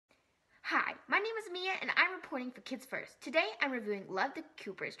Hi, my name is Mia and I'm reporting for Kids First. Today I'm reviewing Love the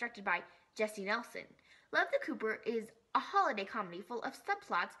Coopers, directed by Jesse Nelson. Love the Cooper is a holiday comedy full of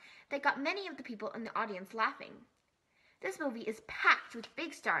subplots that got many of the people in the audience laughing. This movie is packed with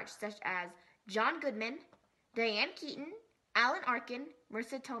big stars such as John Goodman, Diane Keaton, Alan Arkin,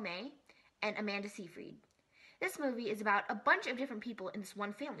 Marissa Tomei, and Amanda Seyfried. This movie is about a bunch of different people in this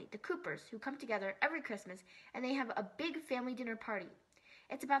one family, the Coopers, who come together every Christmas and they have a big family dinner party.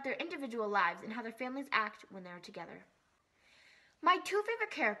 It's about their individual lives and how their families act when they're together. My two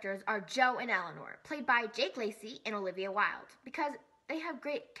favorite characters are Joe and Eleanor, played by Jake Lacey and Olivia Wilde, because they have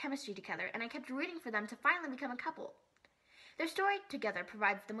great chemistry together and I kept rooting for them to finally become a couple. Their story together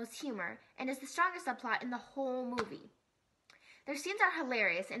provides the most humor and is the strongest subplot in the whole movie. Their scenes are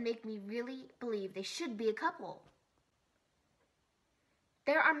hilarious and make me really believe they should be a couple.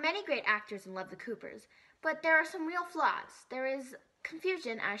 There are many great actors in Love the Coopers, but there are some real flaws. There is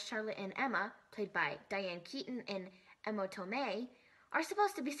confusion as Charlotte and Emma, played by Diane Keaton and Emma Tomei, are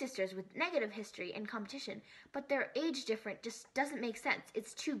supposed to be sisters with negative history and competition, but their age difference just doesn't make sense.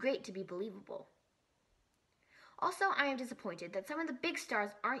 It's too great to be believable. Also, I am disappointed that some of the big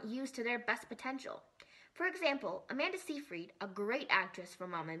stars aren't used to their best potential. For example, Amanda Seyfried, a great actress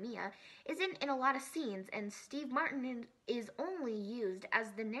from Mamma Mia, isn't in a lot of scenes, and Steve Martin is only used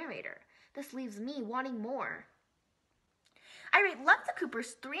as the narrator. This leaves me wanting more. I rate Love the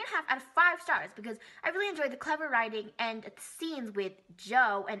Coopers 3.5 out of 5 stars because I really enjoyed the clever writing and the scenes with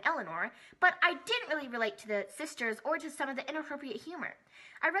Joe and Eleanor, but I didn't really relate to the sisters or to some of the inappropriate humor.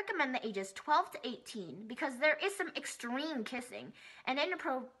 I recommend the ages 12 to 18 because there is some extreme kissing and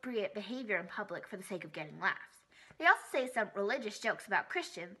inappropriate behavior in public for the sake of getting laughs. They also say some religious jokes about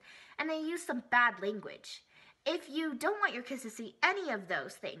Christians, and they use some bad language. If you don't want your kids to see any of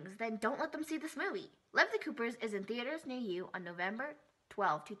those things, then don't let them see this movie. Love the Coopers is in theaters near you on November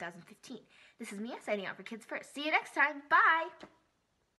 12, 2015. This is Mia signing out for Kids First. See you next time. Bye!